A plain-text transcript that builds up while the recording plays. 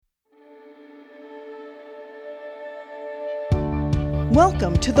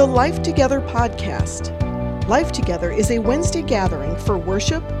Welcome to the LifeTogether podcast. LifeTogether is a Wednesday gathering for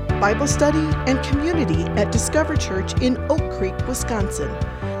worship, Bible study, and community at Discover Church in Oak Creek, Wisconsin.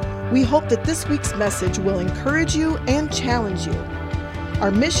 We hope that this week's message will encourage you and challenge you. Our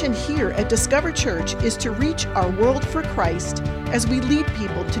mission here at Discover Church is to reach our world for Christ as we lead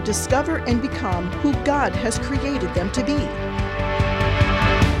people to discover and become who God has created them to be.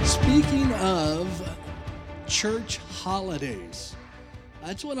 Speaking of church holidays,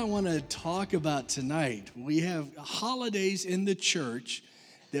 that's what I want to talk about tonight. We have holidays in the church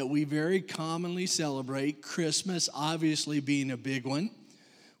that we very commonly celebrate, Christmas obviously being a big one.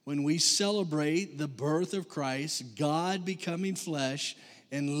 When we celebrate the birth of Christ, God becoming flesh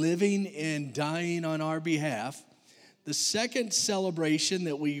and living and dying on our behalf. The second celebration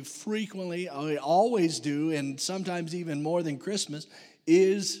that we always do, and sometimes even more than Christmas,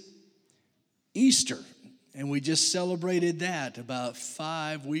 is Easter. And we just celebrated that about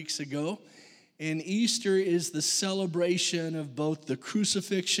 5 weeks ago. And Easter is the celebration of both the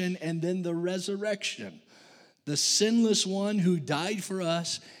crucifixion and then the resurrection. The sinless one who died for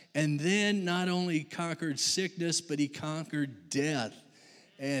us and then not only conquered sickness, but he conquered death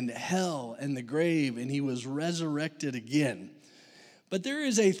and hell and the grave, and he was resurrected again. But there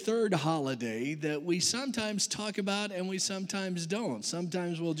is a third holiday that we sometimes talk about and we sometimes don't.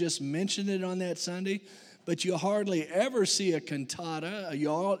 Sometimes we'll just mention it on that Sunday, but you hardly ever see a cantata,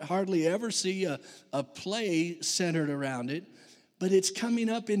 you hardly ever see a play centered around it, but it's coming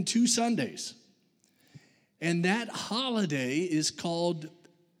up in 2 Sundays. And that holiday is called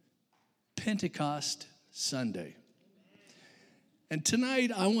Pentecost Sunday. And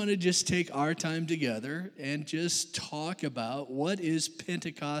tonight I want to just take our time together and just talk about what is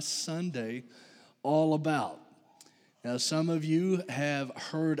Pentecost Sunday all about. Now, some of you have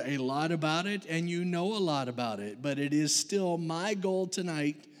heard a lot about it, and you know a lot about it, but it is still my goal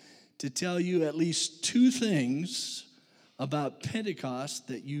tonight to tell you at least 2 things about Pentecost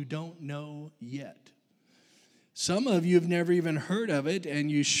that you don't know yet. Some of you have never even heard of it,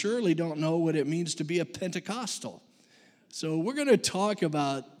 and you surely don't know what it means to be a Pentecostal. So we're going to talk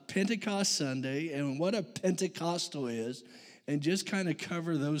about Pentecost Sunday and what a Pentecostal is, and just kind of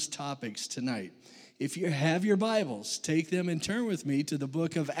cover those topics tonight. If you have your Bibles, take them and turn with me to the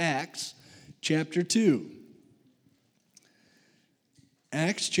book of Acts, chapter 2.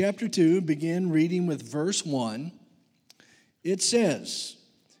 Acts chapter 2, begin reading with verse 1. It says,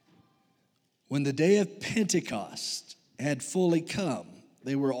 "When the day of Pentecost had fully come,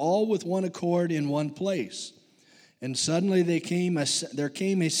 they were all with one accord in one place. And suddenly there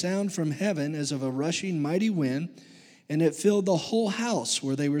came a sound from heaven as of a rushing mighty wind, and it filled the whole house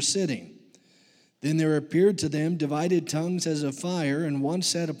where they were sitting. Then there appeared to them divided tongues as of fire, and one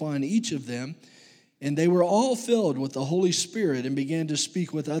sat upon each of them. And they were all filled with the Holy Spirit and began to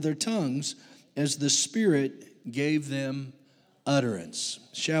speak with other tongues as the Spirit gave them utterance."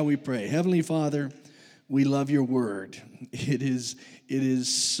 Shall we pray? Heavenly Father, we love your word. It is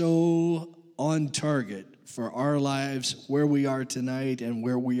so on target for our lives, where we are tonight and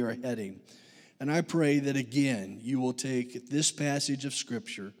where we are heading. And I pray that again, you will take this passage of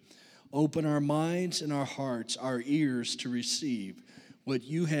Scripture, open our minds and our hearts, our ears to receive what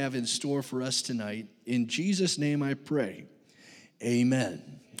you have in store for us tonight. In Jesus' name I pray. Amen.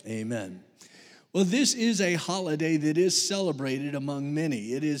 Amen. Well, this is a holiday that is celebrated among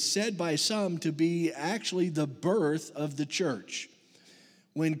many. It is said by some to be actually the birth of the church.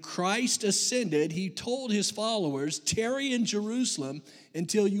 When Christ ascended, he told his followers, "Tarry in Jerusalem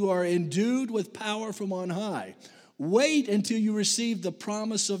until you are endued with power from on high. Wait until you receive the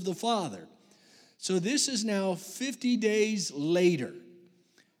promise of the Father." So this is now 50 days later.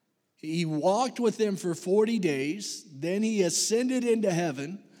 He walked with them for 40 days. Then he ascended into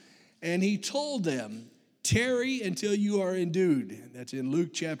heaven, and he told them, "Tarry until you are endued." That's in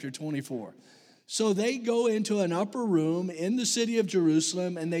Luke chapter 24. So they go into an upper room in the city of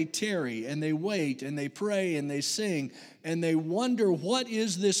Jerusalem, and they tarry, and they wait, and they pray, and they sing, and they wonder, what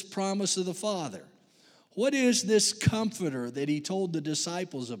is this promise of the Father? What is this comforter that he told the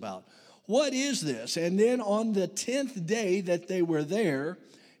disciples about? What is this? And then on the 10th day that they were there,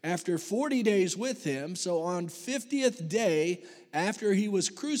 after 40 days with him, so on 50th day after he was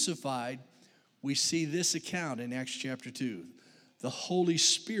crucified, we see this account in Acts chapter 2. The Holy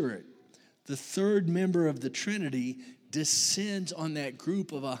Spirit, the third member of the Trinity, descends on that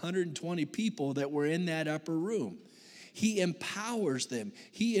group of 120 people that were in that upper room. He empowers them.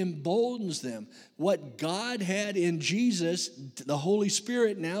 He emboldens them. What God had in Jesus, the Holy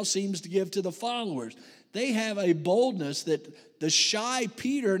Spirit now seems to give to the followers. They have a boldness that the shy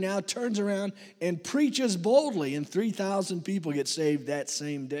Peter now turns around and preaches boldly, and 3,000 people get saved that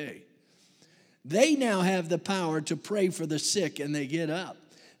same day. They now have the power to pray for the sick and they get up.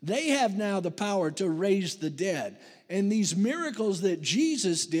 They have now the power to raise the dead. And these miracles that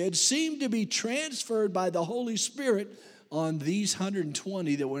Jesus did seem to be transferred by the Holy Spirit on these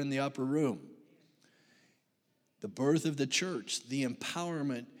 120 that were in the upper room. The birth of the church, the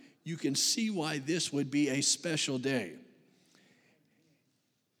empowerment, you can see why this would be a special day.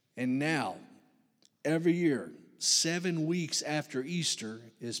 And now, every year, 7 weeks after Easter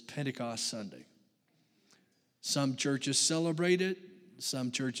is Pentecost Sunday. Some churches celebrate it,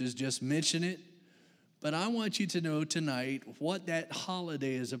 some churches just mention it, but I want you to know tonight what that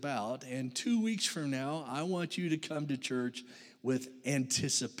holiday is about, and 2 weeks from now, I want you to come to church with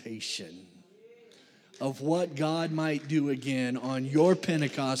anticipation of what God might do again on your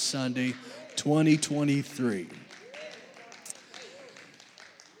Pentecost Sunday 2023.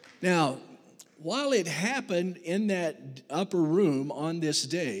 Now, while it happened in that upper room on this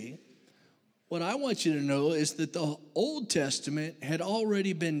day, what I want you to know is that the Old Testament had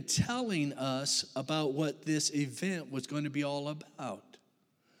already been telling us about what this event was going to be all about.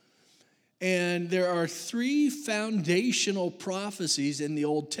 And there are 3 foundational prophecies in the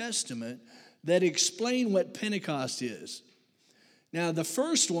Old Testament that explain what Pentecost is. Now, the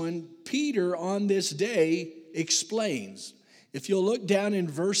first one, Peter on this day explains. If you'll look down in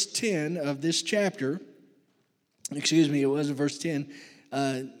verse 10 of this chapter, it wasn't verse 10,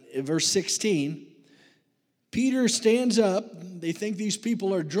 verse 16, Peter stands up. They think these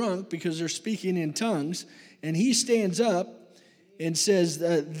people are drunk because they're speaking in tongues, and he stands up and says,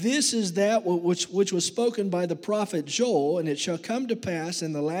 this is that which was spoken by the prophet Joel, and it shall come to pass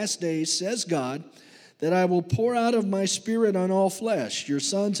in the last days, says God, that I will pour out of my spirit on all flesh. Your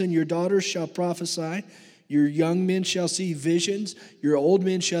sons and your daughters shall prophesy. Your young men shall see visions. Your old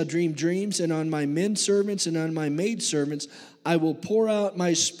men shall dream dreams. And on my men servants and on my maid servants I will pour out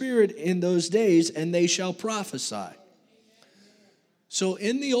my spirit in those days, and they shall prophesy. So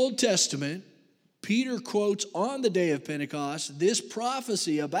in the Old Testament, Peter quotes on the day of Pentecost this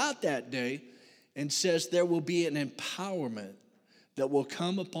prophecy about that day and says there will be an empowerment that will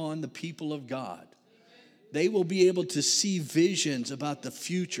come upon the people of God. They will be able to see visions about the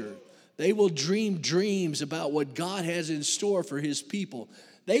future. They will dream dreams about what God has in store for his people.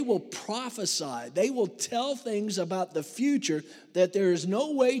 They will prophesy. They will tell things about the future that there is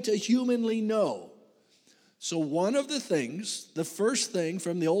no way to humanly know. So one of the things, the first thing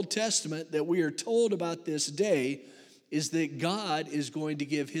from the Old Testament that we are told about this day is that God is going to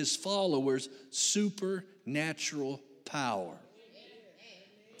give his followers supernatural power.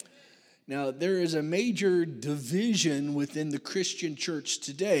 Now, there is a major division within the Christian church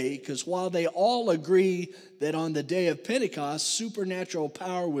today, because while they all agree that on the day of Pentecost, supernatural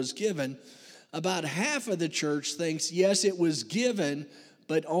power was given, about half of the church thinks, yes, it was given,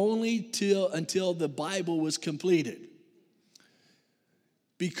 but only until the Bible was completed.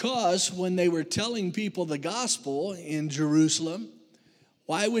 Because when they were telling people the gospel in Jerusalem,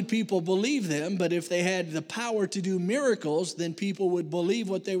 why would people believe them? But if they had the power to do miracles, then people would believe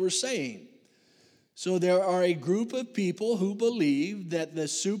what they were saying. So there are a group of people who believe that the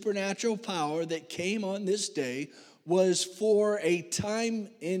supernatural power that came on this day was for a time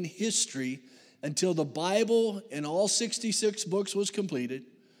in history until the Bible and all 66 books was completed,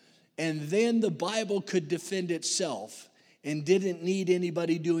 and then the Bible could defend itself and didn't need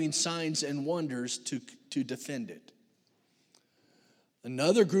anybody doing signs and wonders to defend it.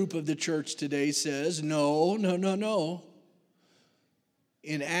 Another group of the church today says, no.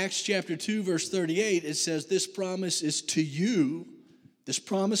 In Acts chapter 2, verse 38, it says, this promise is to you, this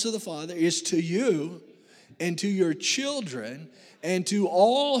promise of the Father is to you and to your children and to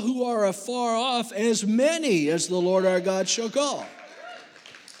all who are afar off, as many as the Lord our God shall call.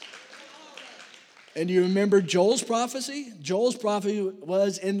 And you remember Joel's prophecy? Joel's prophecy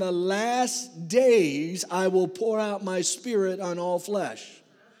was, in the last days I will pour out my spirit on all flesh.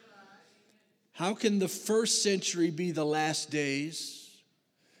 How can the first century be the last days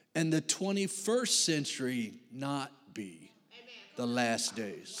and the 21st century not be the last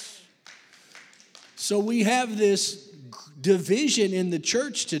days? So we have this division in the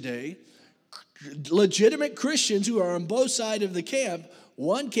church today. Legitimate Christians who are on both sides of the camp.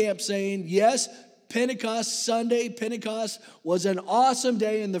 One camp saying, yes, Pentecost Sunday, Pentecost was an awesome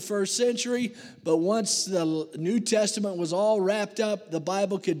day in the first century, but once the New Testament was all wrapped up, the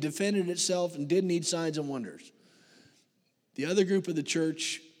Bible could defend it itself and didn't need signs and wonders. The other group of the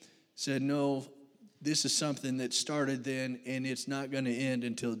church said, no, this is something that started then, and it's not going to end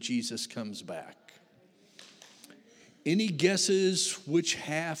until Jesus comes back. Any guesses which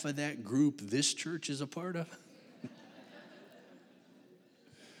half of that group this church is a part of?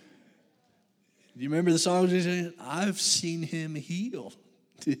 Do you remember the song? I've seen him heal.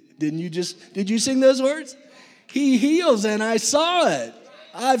 Did you sing those words? He heals, and I saw it.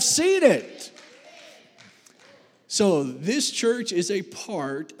 I've seen it. So this church is a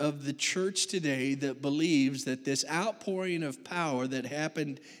part of the church today that believes that this outpouring of power that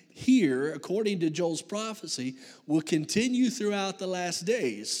happened here, according to Joel's prophecy, will continue throughout the last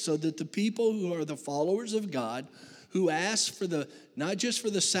days, so that the people who are the followers of God, who ask for not just for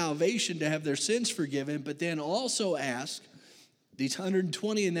the salvation to have their sins forgiven, but then also ask, these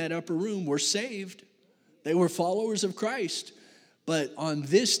 120 in that upper room were saved. They were followers of Christ. But on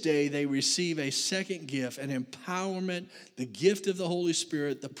this day, they receive a second gift, an empowerment, the gift of the Holy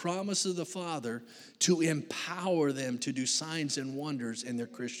Spirit, the promise of the Father to empower them to do signs and wonders in their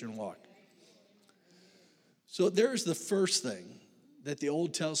Christian walk. So there's the first thing that the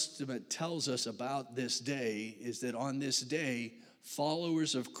Old Testament tells us about this day, is that on this day,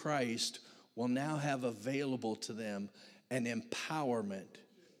 followers of Christ will now have available to them an empowerment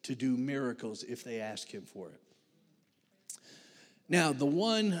to do miracles if they ask him for it. Now, the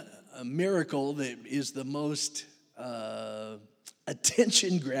one miracle that is the most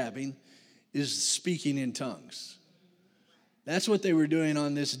attention-grabbing is speaking in tongues. That's what they were doing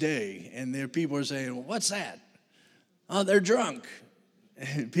on this day. And there people are saying, well, what's that? Oh, they're drunk.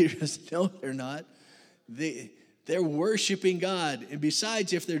 And Peter says, no, they're not. They're worshiping God. And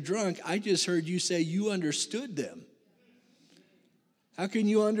besides, if they're drunk, I just heard you say you understood them. How can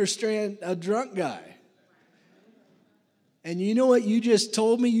you understand a drunk guy? And you know what you just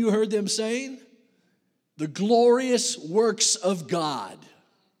told me you heard them saying? The glorious works of God.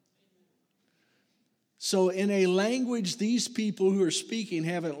 So in a language these people who are speaking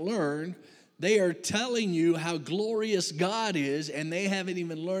haven't learned, they are telling you how glorious God is, and they haven't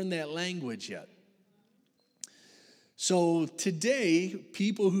even learned that language yet. So today,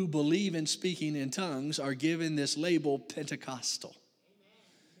 people who believe in speaking in tongues are given this label Pentecostal.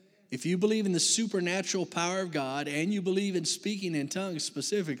 If you believe in the supernatural power of God and you believe in speaking in tongues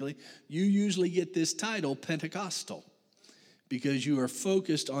specifically, you usually get this title, Pentecostal, because you are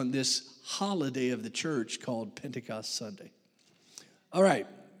focused on this holiday of the church called Pentecost Sunday. All right,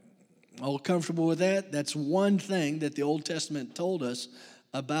 all comfortable with that? That's one thing that the Old Testament told us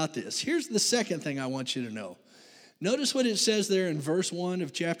about this. Here's the second thing I want you to know. Notice what it says there in verse 1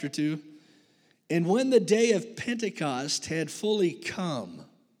 of chapter 2. And when the day of Pentecost had fully come,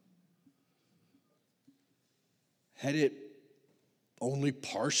 had it only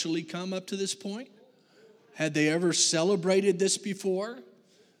partially come up to this point? Had they ever celebrated this before?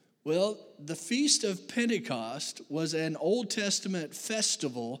 Well, the Feast of Pentecost was an Old Testament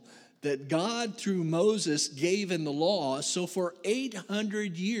festival that God, through Moses, gave in the law. So for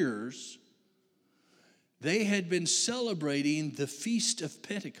 800 years, they had been celebrating the Feast of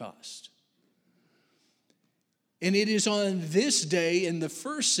Pentecost. And it is on this day in the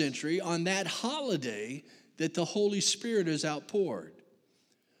first century, on that holiday, that the Holy Spirit is outpoured.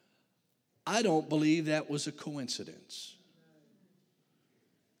 I don't believe that was a coincidence.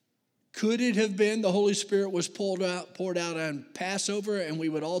 Could it have been the Holy Spirit was poured out on Passover and we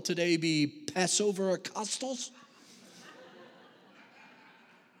would all today be Passover Apostles?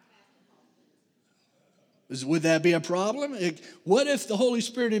 Would that be a problem? What if the Holy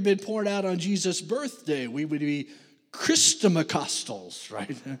Spirit had been poured out on Jesus' birthday? We would be Christomacostals,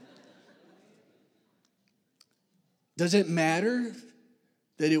 right? Does it matter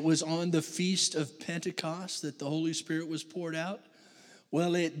that it was on the Feast of Pentecost that the Holy Spirit was poured out?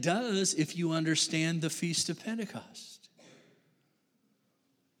 Well, it does if you understand the Feast of Pentecost.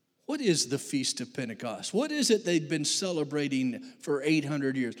 What is the Feast of Pentecost? What is it they'd been celebrating for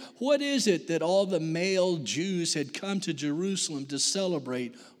 800 years? What is it that all the male Jews had come to Jerusalem to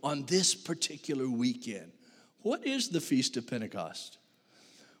celebrate on this particular weekend? What is the Feast of Pentecost?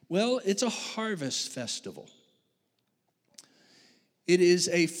 Well, it's a harvest festival. It is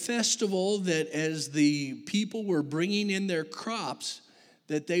a festival that as the people were bringing in their crops,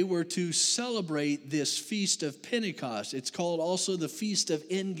 that they were to celebrate this Feast of Pentecost. It's called also the Feast of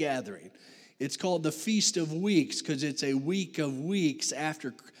Ingathering. It's called the Feast of Weeks because it's a week of weeks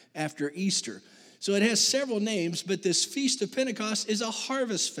after Easter. So it has several names, but this Feast of Pentecost is a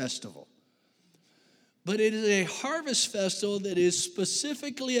harvest festival. But it is a harvest festival that is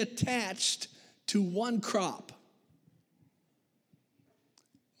specifically attached to one crop.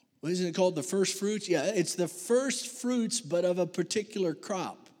 What isn't it called, the first fruits? Yeah, it's the first fruits, but of a particular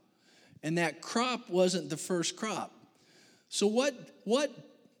crop. And that crop wasn't the first crop. So what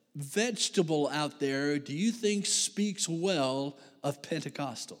vegetable out there do you think speaks well of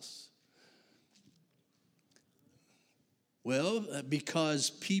Pentecostals? Well, because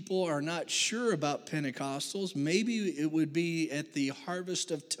people are not sure about Pentecostals, maybe it would be at the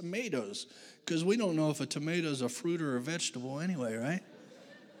harvest of tomatoes, because we don't know if a tomato is a fruit or a vegetable anyway, right?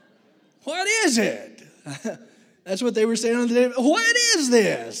 What is it? That's what they were saying on the day. What is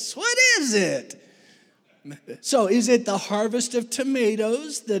this? What is it? So is it the harvest of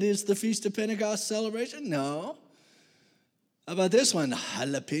tomatoes that is the Feast of Pentecost celebration? No. How about this one?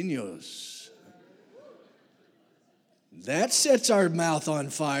 Jalapenos. That sets our mouth on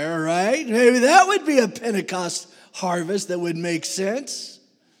fire, right? Maybe that would be a Pentecost harvest that would make sense.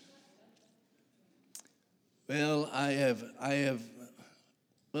 Well, I've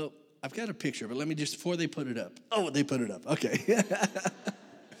got a picture, but let me just, before they put it up. Oh, they put it up. Okay.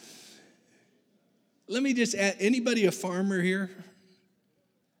 Let me just add, anybody a farmer here?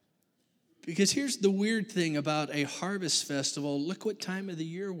 Because here's the weird thing about a harvest festival. Look what time of the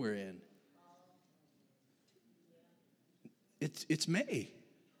year we're in. It's May.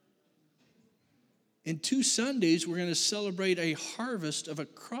 In 2 Sundays, we're going to celebrate a harvest of a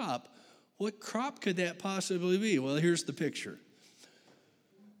crop. What crop could that possibly be? Well, here's the picture.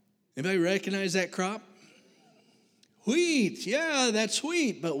 Anybody recognize that crop? Wheat. Yeah, that's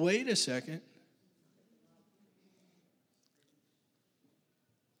wheat. But wait a second.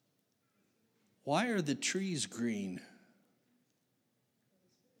 Why are the trees green?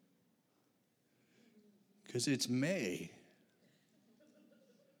 Because it's May.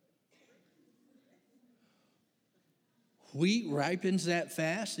 Wheat ripens that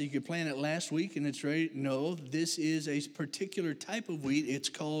fast? You could plant it last week and it's ready? No, this is a particular type of wheat. It's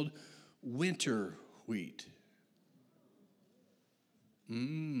called winter wheat.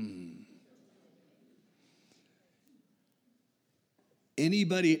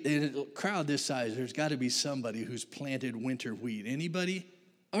 Anybody in a crowd this size, there's got to be somebody who's planted winter wheat. Anybody?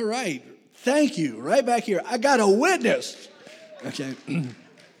 All right. Thank you. Right back here. I got a witness. Okay.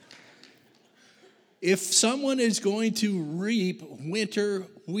 If someone is going to reap winter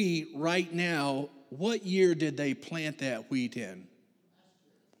wheat right now, what year did they plant that wheat in?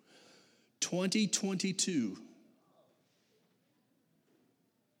 2022.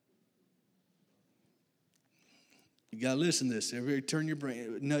 You got to listen to this. Everybody turn your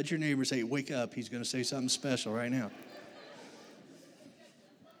brain, nudge your neighbor, say, wake up. He's going to say something special right now.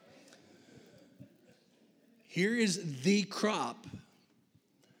 Here is the crop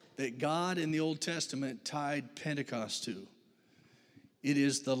that God in the Old Testament tied Pentecost to. It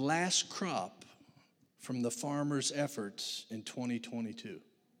is the last crop from the farmer's efforts in 2022.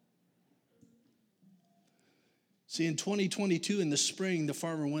 See, in 2022, in the spring, the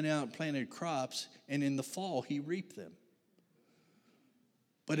farmer went out and planted crops, and in the fall, he reaped them.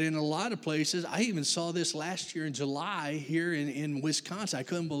 But in a lot of places, I even saw this last year in July here in Wisconsin. I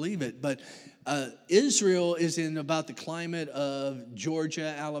couldn't believe it. But Israel is in about the climate of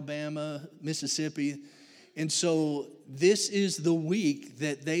Georgia, Alabama, Mississippi. And so this is the week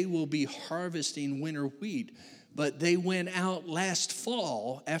that they will be harvesting winter wheat. But they went out last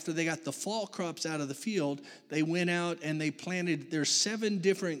fall, after they got the fall crops out of the field, they went out and they planted, there's 7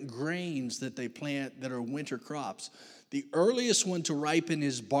 different grains that they plant that are winter crops. The earliest one to ripen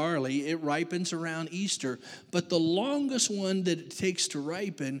is barley. It ripens around Easter. But the longest one that it takes to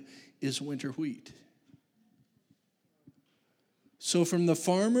ripen is winter wheat. So from the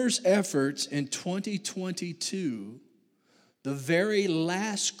farmer's efforts in 2022, the very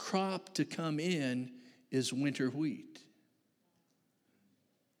last crop to come in is winter wheat.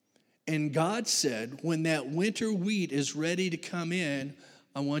 And God said, when that winter wheat is ready to come in,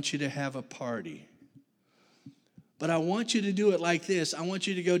 I want you to have a party. But I want you to do it like this. I want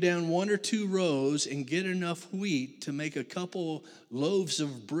you to go down 1 or 2 rows and get enough wheat to make a couple loaves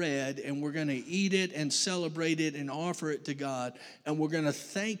of bread, and we're going to eat it and celebrate it and offer it to God. And we're going to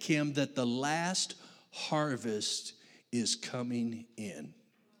thank Him that the last harvest is coming in.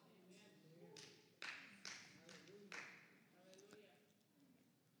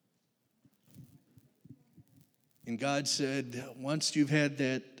 And God said, once you've had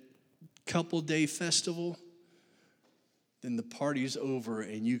that couple-day festival, then the party's over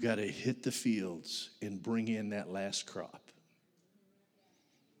and you got to hit the fields and bring in that last crop.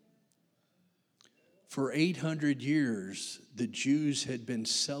 For 800 years, the Jews had been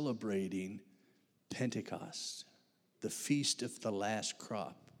celebrating Pentecost, the feast of the last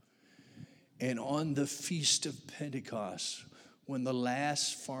crop. And on the feast of Pentecost, when the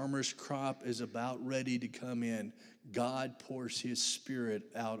last farmer's crop is about ready to come in, God pours His Spirit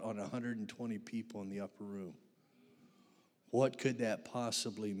out on 120 people in the upper room. What could that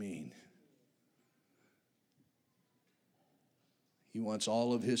possibly mean? He wants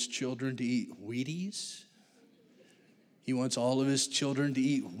all of his children to eat Wheaties. He wants all of his children to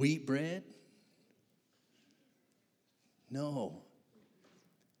eat wheat bread. No.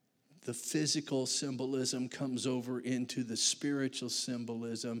 The physical symbolism comes over into the spiritual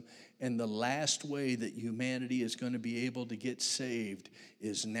symbolism, and the last way that humanity is going to be able to get saved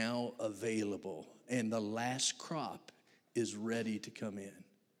is now available, and the last crop is ready to come in.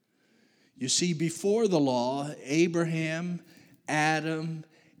 You see, before the law, Abraham, Adam,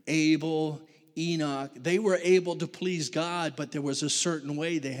 Abel, Enoch, they were able to please God, but there was a certain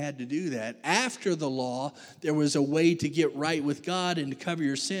way they had to do that. After the law, there was a way to get right with God and to cover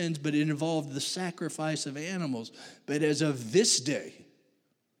your sins, but it involved the sacrifice of animals. But as of this day,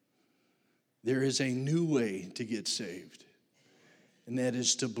 there is a new way to get saved, and that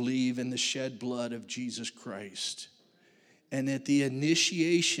is to believe in the shed blood of Jesus Christ. And at the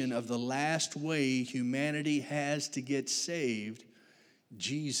initiation of the last way humanity has to get saved,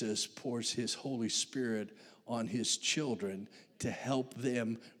 Jesus pours his Holy Spirit on his children to help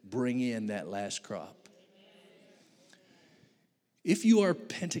them bring in that last crop. If you are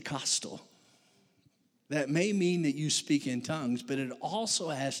Pentecostal, that may mean that you speak in tongues, but it also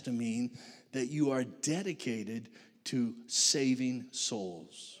has to mean that you are dedicated to saving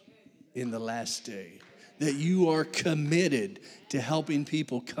souls in the last day, that you are committed to helping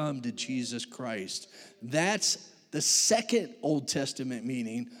people come to Jesus Christ. That's the second Old Testament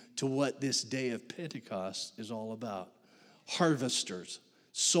meaning to what this day of Pentecost is all about. Harvesters,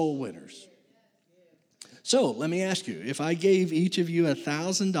 soul winners. So let me ask you, if I gave each of you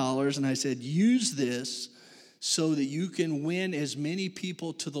 $1,000 and I said, use this so that you can win as many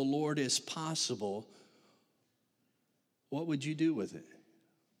people to the Lord as possible, what would you do with it?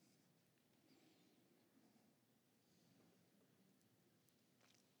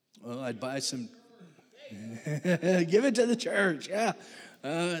 Well, I'd buy some. Give it to the church, yeah.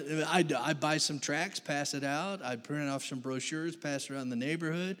 I'd buy some tracts, pass it out. I'd print off some brochures, pass it around the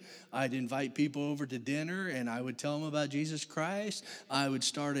neighborhood. I'd invite people over to dinner, and I would tell them about Jesus Christ. I would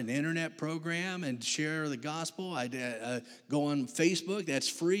start an internet program and share the gospel. I'd go on Facebook. That's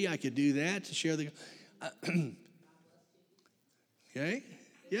free. I could do that to share the. Okay,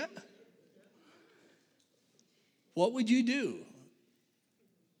 yeah. What would you do?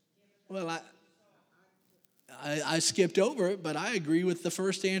 Well, I skipped over it, but I agree with the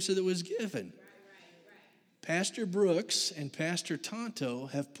first answer that was given. Pastor Brooks and Pastor Tonto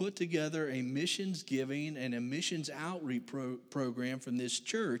have put together a missions giving and a missions outreach program from this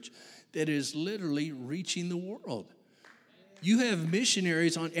church that is literally reaching the world. You have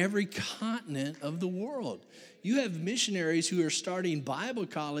missionaries on every continent of the world. You have missionaries who are starting Bible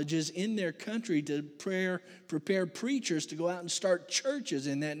colleges in their country to prepare preachers to go out and start churches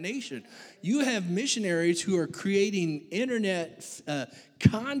in that nation. You have missionaries who are creating internet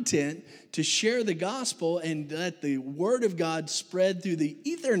content to share the gospel and let the word of God spread through the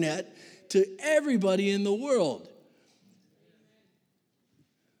Ethernet to everybody in the world.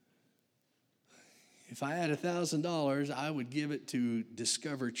 If I had $1,000, I would give it to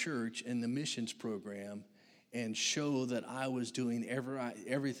Discover Church and the missions program and show that I was doing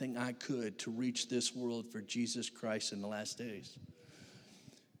everything I could to reach this world for Jesus Christ in the last days.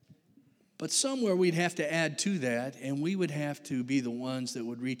 But somewhere we'd have to add to that, and we would have to be the ones that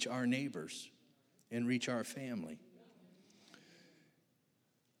would reach our neighbors and reach our family.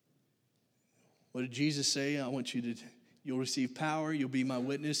 What did Jesus say? You'll receive power. You'll be my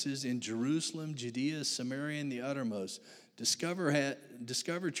witnesses in Jerusalem, Judea, Samaria, and the uttermost.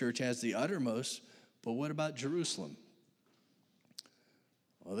 Discover Church has the uttermost, but what about Jerusalem?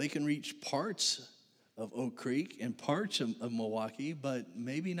 Well, they can reach parts of Oak Creek and parts of Milwaukee, but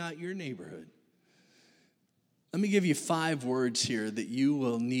maybe not your neighborhood. Let me give you 5 words here that you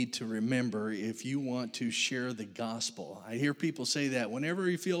will need to remember if you want to share the gospel. I hear people say that whenever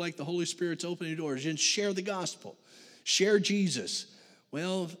you feel like the Holy Spirit's opening doors, just share the gospel. Share Jesus.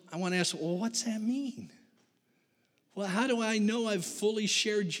 Well, I want to ask, well, what's that mean? Well, how do I know I've fully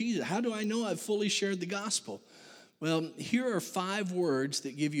shared Jesus? How do I know I've fully shared the gospel? Well, here are 5 words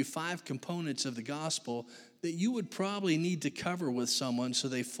that give you 5 components of the gospel that you would probably need to cover with someone so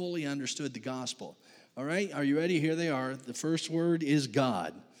they fully understood the gospel. All right, are you ready? Here they are. The first word is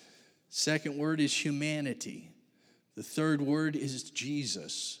God. Second word is humanity. The third word is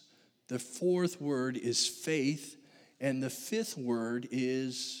Jesus. The fourth word is faith. And the 5th word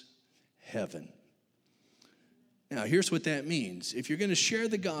is heaven. Now, here's what that means. If you're going to share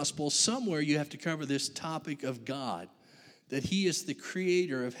the gospel, somewhere you have to cover this topic of God, that he is the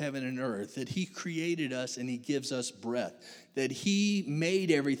creator of heaven and earth, that he created us and he gives us breath, that he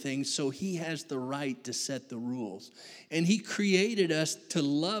made everything, so he has the right to set the rules. And he created us to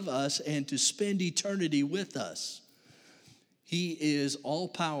love us and to spend eternity with us. He is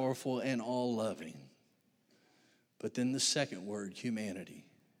all-powerful and all-loving. But then the second word, humanity.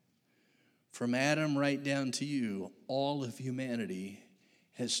 From Adam right down to you, all of humanity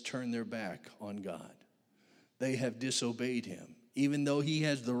has turned their back on God. They have disobeyed him. Even though he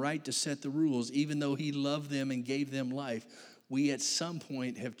has the right to set the rules, even though he loved them and gave them life, we at some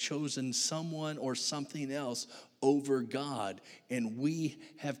point have chosen someone or something else over God, and we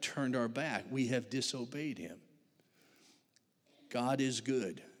have turned our back. We have disobeyed him. God is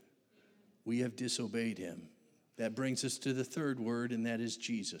good. We have disobeyed him. That brings us to the third word, and that is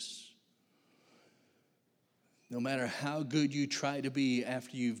Jesus. No matter how good you try to be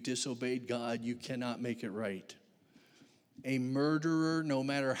after you've disobeyed God, you cannot make it right. A murderer, no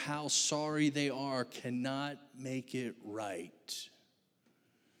matter how sorry they are, cannot make it right.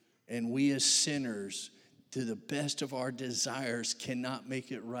 And we as sinners, to the best of our desires, cannot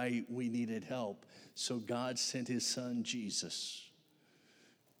make it right. We needed help. So God sent his son, Jesus,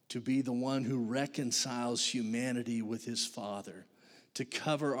 to be the one who reconciles humanity with his Father, to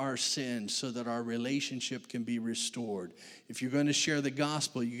cover our sins so that our relationship can be restored. If you're going to share the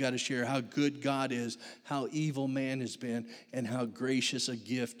gospel, you got to share how good God is, how evil man has been, and how gracious a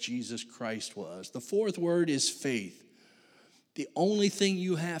gift Jesus Christ was. The fourth word is faith. The only thing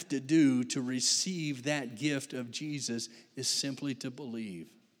you have to do to receive that gift of Jesus is simply to believe.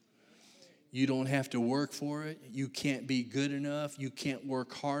 You don't have to work for it. You can't be good enough. You can't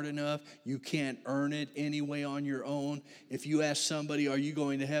work hard enough. You can't earn it anyway on your own. If you ask somebody, are you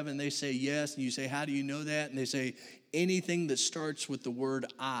going to heaven? They say yes. And you say, how do you know that? And they say, anything that starts with the word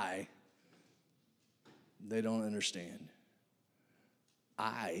I, they don't understand.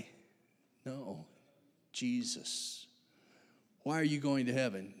 I? No. Jesus. Why are you going to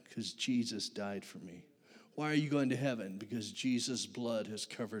heaven? Because Jesus died for me. Why are you going to heaven? Because Jesus' blood has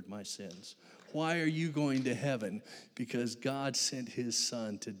covered my sins. Why are you going to heaven? Because God sent his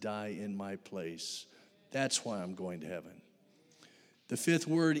son to die in my place. That's why I'm going to heaven. The fifth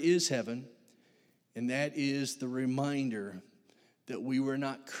word is heaven, and that is the reminder that we were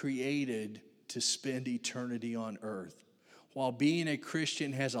not created to spend eternity on earth. While being a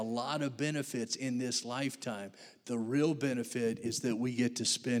Christian has a lot of benefits in this lifetime, the real benefit is that we get to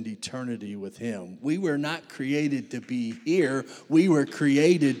spend eternity with him. We were not created to be here. We were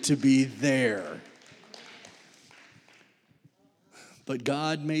created to be there. But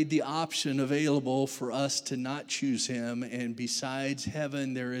God made the option available for us to not choose him. And besides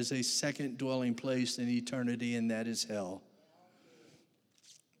heaven, there is a second dwelling place in eternity, and that is hell.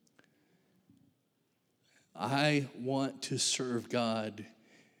 I want to serve God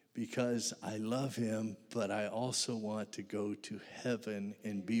because I love him, but I also want to go to heaven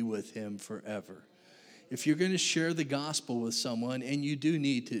and be with him forever. If you're going to share the gospel with someone, and you do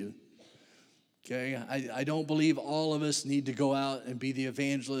need to, okay? I don't believe all of us need to go out and be the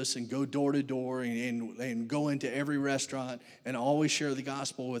evangelist and go door to door and go into every restaurant and always share the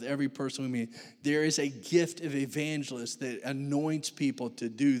gospel with every person we meet. There is a gift of evangelist that anoints people to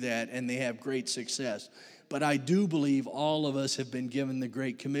do that, and they have great success. But I do believe all of us have been given the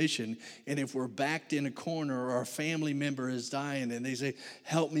Great Commission. And if we're backed in a corner or our family member is dying and they say,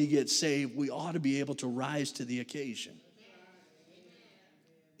 help me get saved, we ought to be able to rise to the occasion.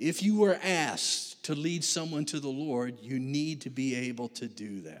 If you were asked to lead someone to the Lord, you need to be able to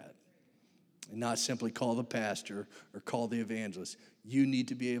do that. And not simply call the pastor or call the evangelist. You need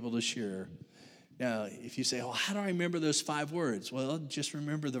to be able to share. Now, if you say, well, how do I remember those 5 words? Well, just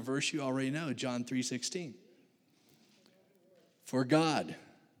remember the verse you already know, John 3:16. For God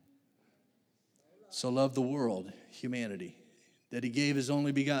so loved the world, humanity, that he gave his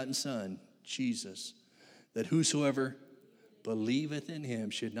only begotten Son, Jesus, that whosoever believeth in him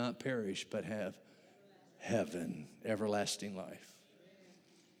should not perish, but have heaven, everlasting life.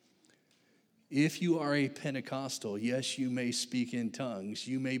 If you are a Pentecostal, yes, you may speak in tongues.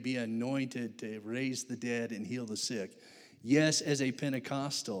 You may be anointed to raise the dead and heal the sick. Yes, as a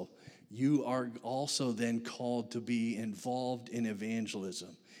Pentecostal, you are also then called to be involved in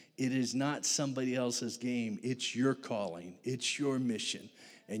evangelism. It is not somebody else's game. It's your calling. It's your mission.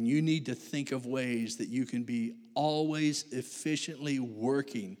 And you need to think of ways that you can be always efficiently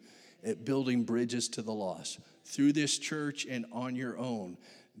working at building bridges to the lost through this church and on your own.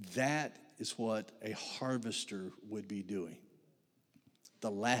 That is what a harvester would be doing.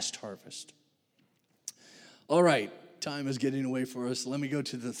 The last harvest. All right, time is getting away for us. Let me go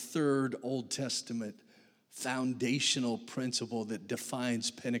to the third Old Testament foundational principle that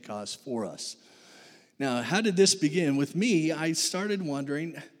defines Pentecost for us. Now, how did this begin? With me, I started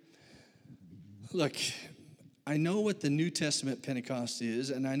wondering, look, I know what the New Testament Pentecost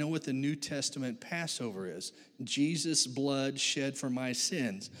is, and I know what the New Testament Passover is. Jesus' blood shed for my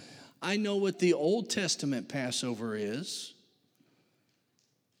sins. I know what the Old Testament Passover is.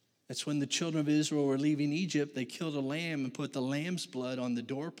 That's when the children of Israel were leaving Egypt. They killed a lamb and put the lamb's blood on the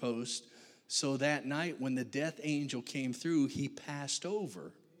doorpost. So that night when the death angel came through, he passed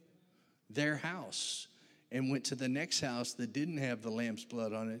over their house and went to the next house that didn't have the lamb's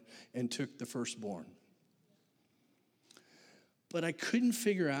blood on it and took the firstborn. But I couldn't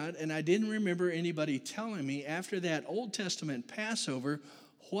figure out, and I didn't remember anybody telling me after that Old Testament Passover,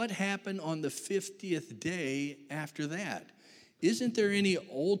 what happened on the 50th day after that? Isn't there any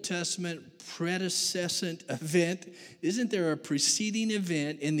Old Testament predecessant event? Isn't there a preceding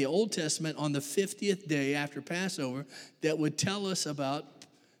event in the Old Testament on the 50th day after Passover that would tell us about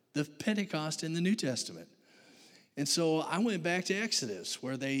the Pentecost in the New Testament? And so I went back to Exodus,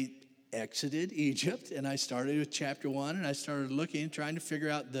 where they exited Egypt, and I started with chapter 1, and I started looking, trying to figure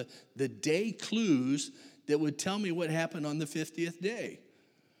out the day clues that would tell me what happened on the 50th day.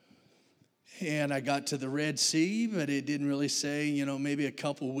 And I got to the Red Sea, but it didn't really say, maybe a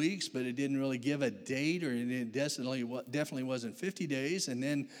couple weeks, but it didn't really give a date, or it definitely wasn't 50 days. And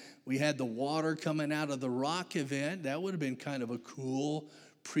then we had the water coming out of the rock event. That would have been kind of a cool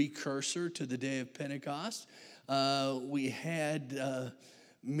precursor to the day of Pentecost. We had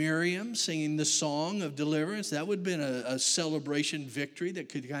Miriam singing the song of deliverance. That would have been a celebration victory that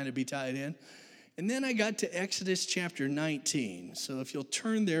could kind of be tied in. And then I got to Exodus chapter 19. So if you'll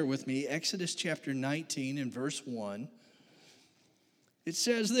turn there with me, Exodus chapter 19 and verse 1. It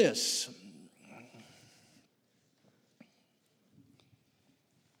says this.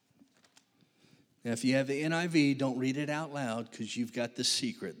 Now, if you have the NIV, don't read it out loud because you've got the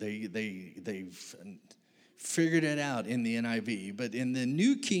secret. They've figured it out in the NIV. But in the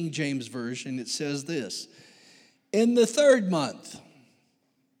New King James Version, it says this. In the third month,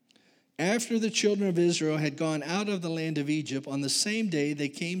 after the children of Israel had gone out of the land of Egypt, on the same day they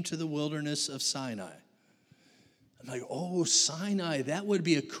came to the wilderness of Sinai. I'm like, oh, Sinai, that would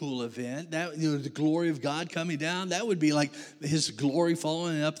be a cool event. That, the glory of God coming down, that would be like his glory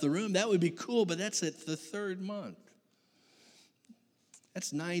falling up the room. That would be cool, but that's at the third month.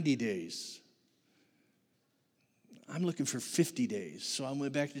 That's 90 days. I'm looking for 50 days. So I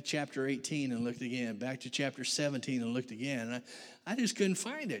went back to chapter 18 and looked again, back to chapter 17 and looked again. And I just couldn't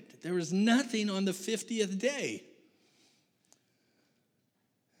find it. There was nothing on the 50th day.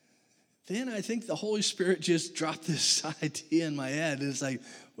 Then I think the Holy Spirit just dropped this idea in my head. It's like,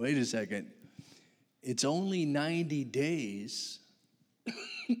 wait a second. It's only 90 days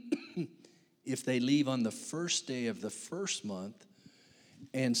if they leave on the first day of the first month,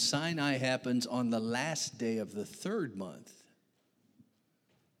 and Sinai happens on the last day of the third month.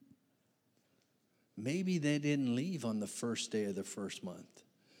 Maybe they didn't leave on the first day of the first month.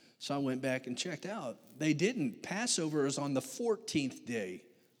 So I went back and checked out. They didn't. Passover is on the 14th day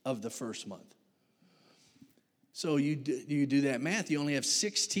of the first month. So you do that math, you only have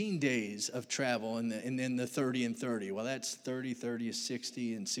 16 days of travel, and then the 30 and 30. Well, that's 30 is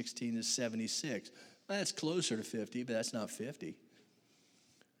 60, and 16 is 76. Well, that's closer to 50, but that's not 50.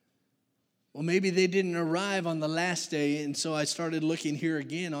 Well, maybe they didn't arrive on the last day, and so I started looking here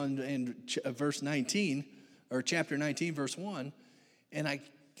again in verse 19, or chapter 19, verse 1, and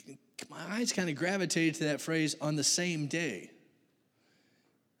my eyes kind of gravitated to that phrase, on the same day.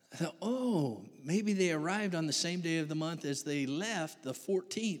 I thought, oh, maybe they arrived on the same day of the month as they left, the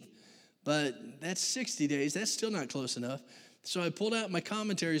 14th, but that's 60 days. That's still not close enough. So I pulled out my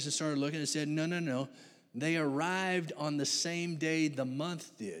commentaries and started looking and said, no. They arrived on the same day the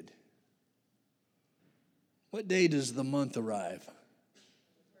month did. What day does the month arrive?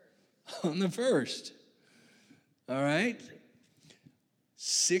 On the 1st. All right?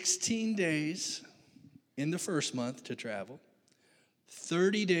 16 days in the first month to travel.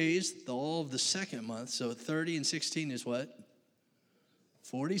 30 days, all of the second month. So 30 and 16 is what?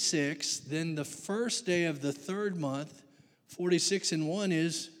 46. Then the first day of the third month, 46 and 1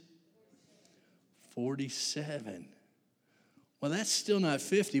 is 47. Well, that's still not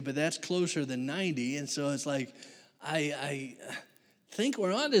 50, but that's closer than 90. And so it's like, I think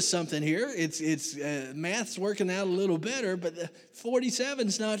we're onto something here. It's math's working out a little better, but 47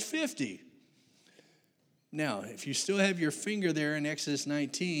 is not 50. Now, if you still have your finger there in Exodus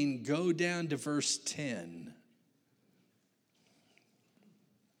 19, go down to verse 10.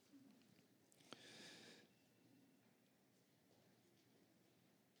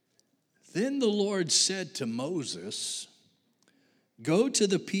 Then the Lord said to Moses, Go to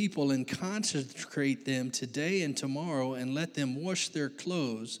the people and consecrate them today and tomorrow, and let them wash their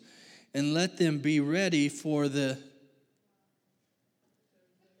clothes, and let them be ready for the...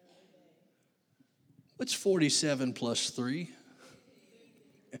 What's 47 plus 3?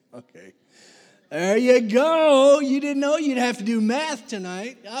 Okay. There you go. You didn't know you'd have to do math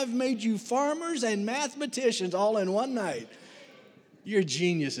tonight. I've made you farmers and mathematicians all in one night. You're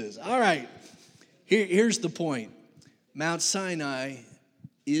geniuses. All right. Here's the point. Mount Sinai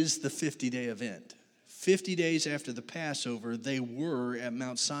is the 50-day event. 50 days after the Passover, they were at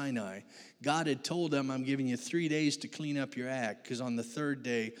Mount Sinai. God had told them, I'm giving you 3 days to clean up your act, because on the third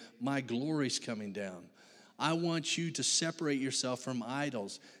day, my glory's coming down. I want you to separate yourself from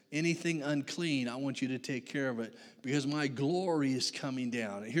idols. Anything unclean, I want you to take care of it, because my glory is coming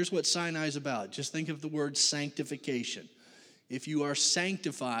down. Here's what Sinai is about. Just think of the word sanctification. If you are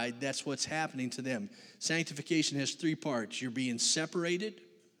sanctified, that's what's happening to them. Sanctification has 3 parts. You're being separated,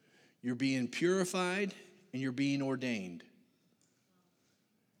 you're being purified, and you're being ordained.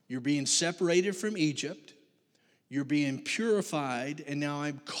 You're being separated from Egypt. You're being purified, and now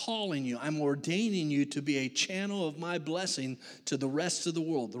I'm calling you. I'm ordaining you to be a channel of my blessing to the rest of the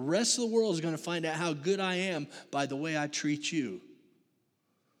world. The rest of the world is going to find out how good I am by the way I treat you.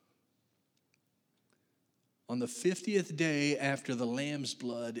 On the 50th day after the lamb's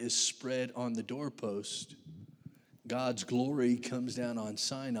blood is spread on the doorpost, God's glory comes down on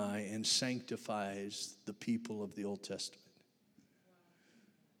Sinai and sanctifies the people of the Old Testament.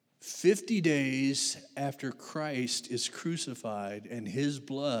 50 days after Christ is crucified and his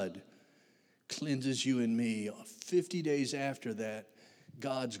blood cleanses you and me, 50 days after that,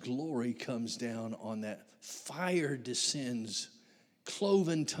 God's glory comes down on that. Fire descends,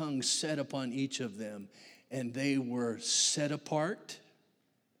 cloven tongues set upon each of them, and they were set apart,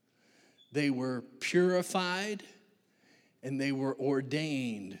 they were purified, and they were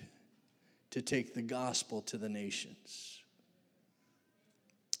ordained to take the gospel to the nations.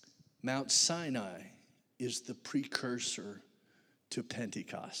 Mount Sinai is the precursor to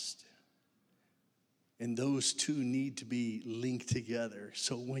Pentecost. And those two need to be linked together.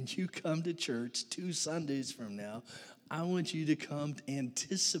 So when you come to church 2 Sundays from now, I want you to come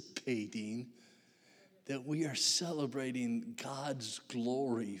anticipating that we are celebrating God's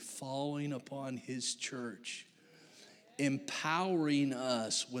glory falling upon his church, empowering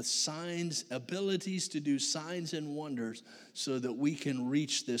us with signs, abilities to do signs and wonders so that we can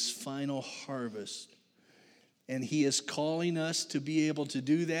reach this final harvest. And he is calling us to be able to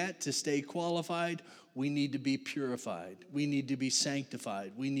do that, to stay qualified. We need to be purified. We need to be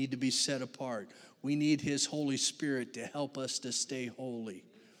sanctified. We need to be set apart. We need his Holy Spirit to help us to stay holy.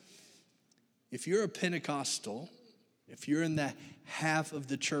 If you're a Pentecostal, if you're in the half of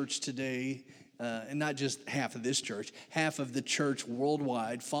the church today, and not just half of this church, half of the church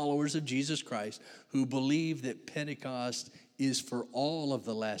worldwide, followers of Jesus Christ, who believe that Pentecost is for all of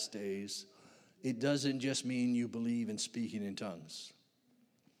the last days, it doesn't just mean you believe in speaking in tongues.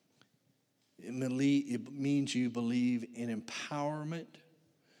 It means you believe in empowerment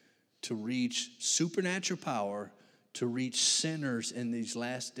to reach supernatural power, to reach sinners in these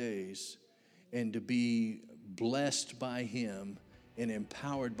last days, and to be blessed by him and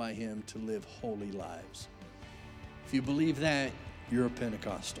empowered by him to live holy lives. If you believe that, you're a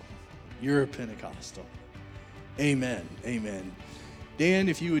Pentecostal. You're a Pentecostal. Amen. Amen. Dan,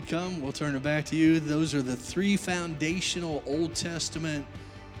 if you would come, we'll turn it back to you. Those are the 3 foundational Old Testament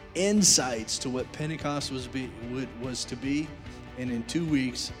insights to what Pentecost was to be. And in 2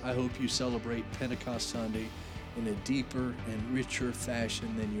 weeks, I hope you celebrate Pentecost Sunday in a deeper and richer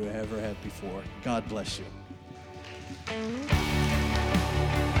fashion than you ever have before. God bless you.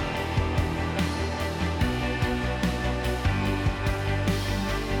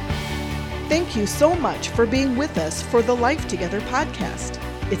 Thank you so much for being with us for the Life Together podcast.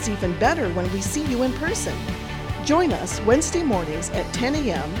 It's even better when we see you in person. Join us Wednesday mornings at 10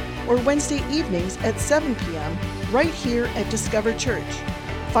 a.m. or Wednesday evenings at 7 p.m. right here at Discover Church.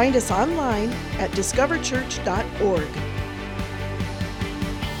 Find us online at discoverchurch.org.